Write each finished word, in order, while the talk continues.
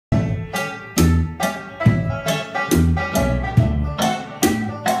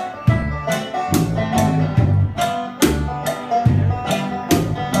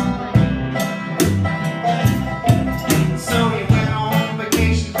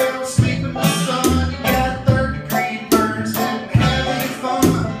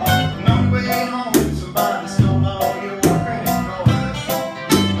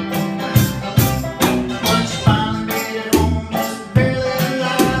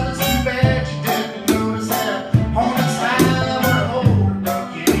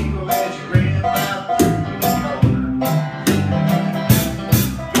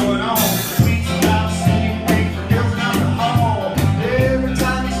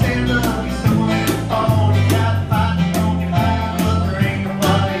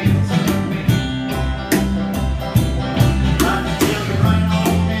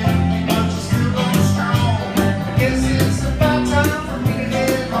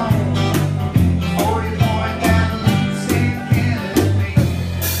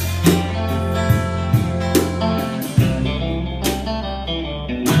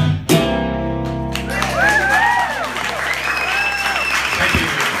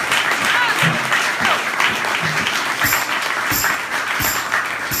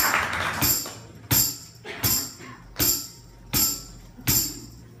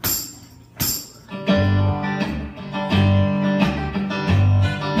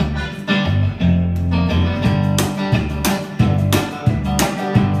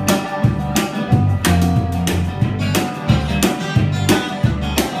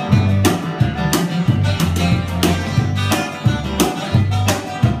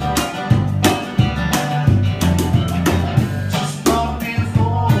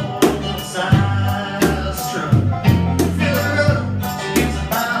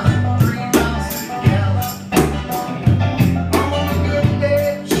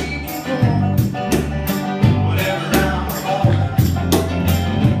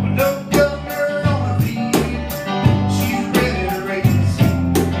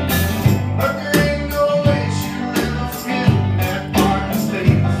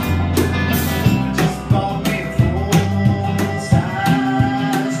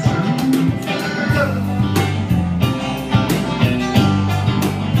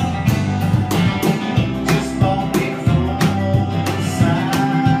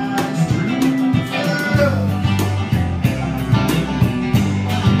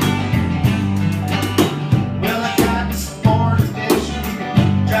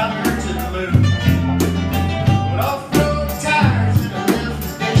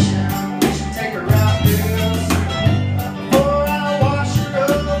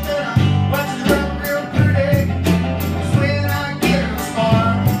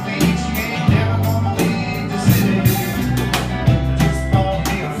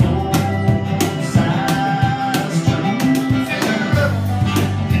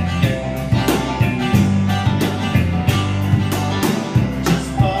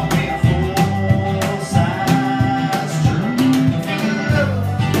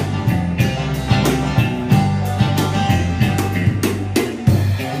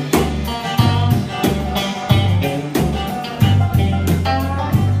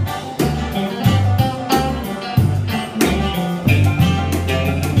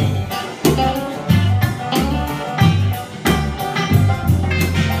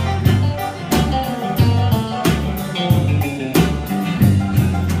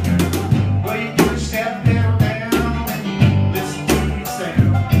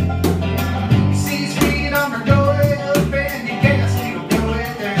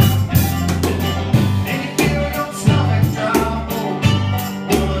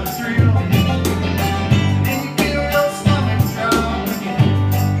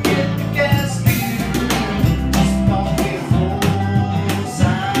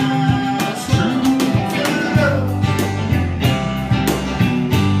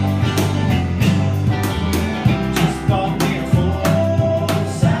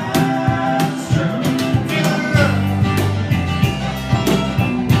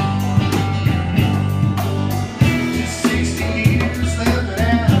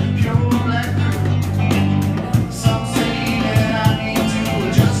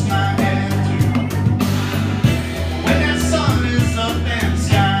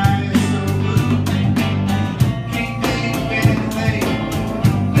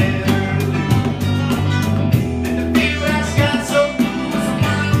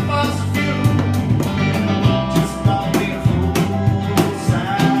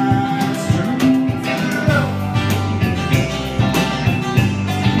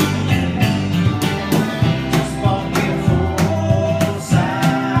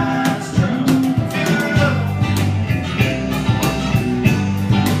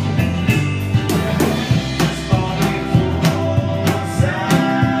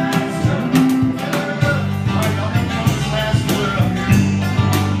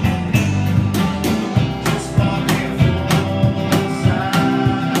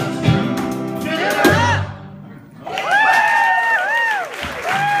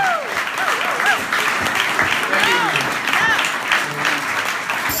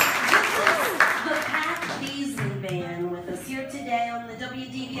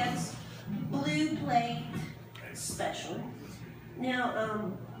special. Now,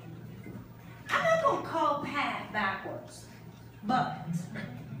 I'm not going to call Pat backwards, but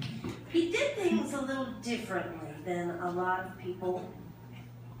he did things a little differently than a lot of people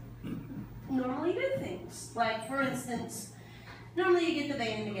normally do things. Like, for instance, normally you get the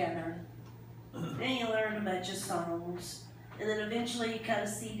band together, and you learn a bunch of songs, and then eventually you cut a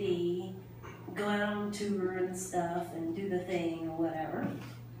CD, go out on tour and stuff, and do the thing or whatever.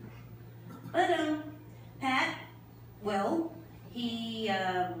 But, Pat, well, he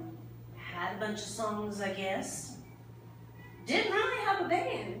had a bunch of songs, I guess. Didn't really have a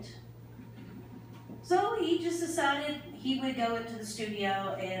band. So he just decided he would go into the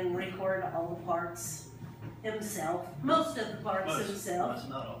studio and record all the parts himself. Most of the parts himself.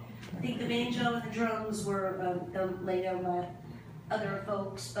 Not all. I think the banjo and the drums were laid on by other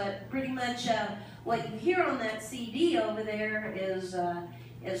folks, but pretty much what you hear on that CD over there is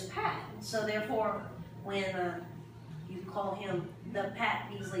Pat. So therefore, when you call him the Pat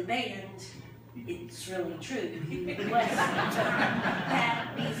Beasley Band, it's really true. He was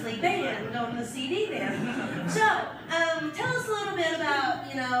Pat Beasley Band on the CD there. So, tell us a little bit about,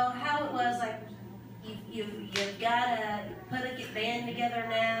 how it was, like, you've got to put a band together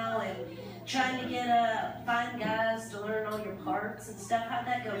now and trying to find guys to learn all your parts and stuff. How'd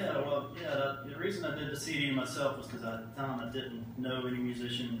that go? The reason I did the CD myself was because at the time I didn't know any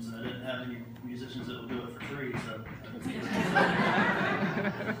musicians and I didn't have any musicians that would do it for free. So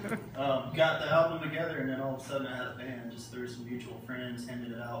got the album together, and then all of a sudden I had a band just through some mutual friends,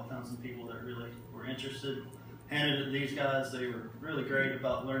 handed it out, found some people that really were interested, handed it to these guys. They were really great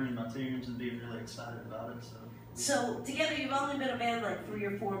about learning my tunes and being really excited about it. So together you've only been a band like 3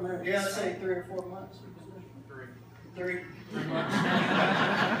 or 4 months. Yeah, I'd say 3 or 4 months. 3 months.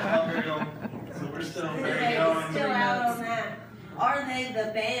 Not very long. So we're still very young. Still out on that. Are they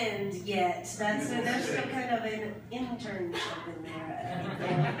the band yet? There's still kind of an internship in there.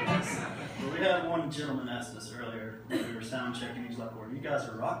 Well, we had one gentleman ask us earlier when we were sound checking. He's like, "Well, you guys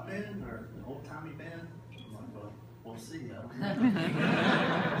a rock band or an old timey band?" I'm like, "Well, we'll see."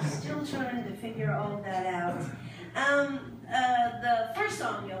 Still trying to figure all of that out. The first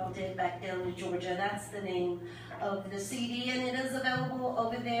song y'all did, Back Down to Georgia, that's the name of the CD, and it is available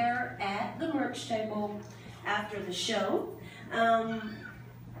over there at the merch table after the show.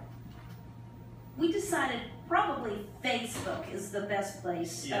 We decided probably Facebook is the best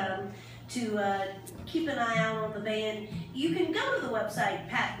place to keep an eye out on the band. You can go to the website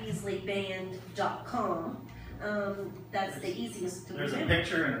patbeasleyband.com. That's the easiest to There's remember. a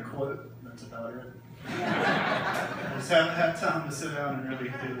picture and a quote. That's about it. I just haven't had time to sit down and really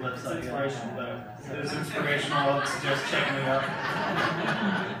do the website yet, but it was inspirational. I would suggest checking it out.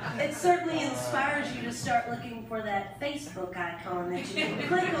 It certainly inspires you to start looking for that Facebook icon that you can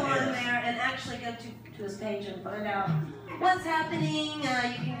click on there and actually go to his page and find out what's happening.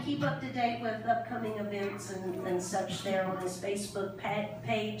 You can keep up to date with upcoming events and such there on his Facebook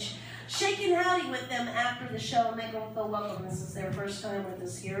page. Shaking howdy with them after the show and make them feel welcome. This is their first time with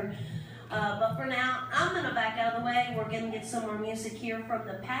us here. But for now, I'm going to back out of the way. We're going to get some more music here from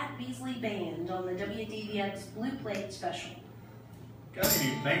the Pat Beasley Band on the WDVX Blue Plate Special. Got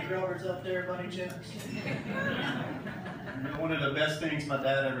any bank robbers up there by any chance? One of the best things my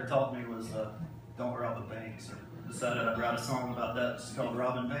dad ever taught me was don't rob a bank. So I decided I'd write a song about that. It's called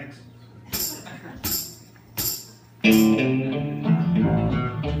Robbing Banks.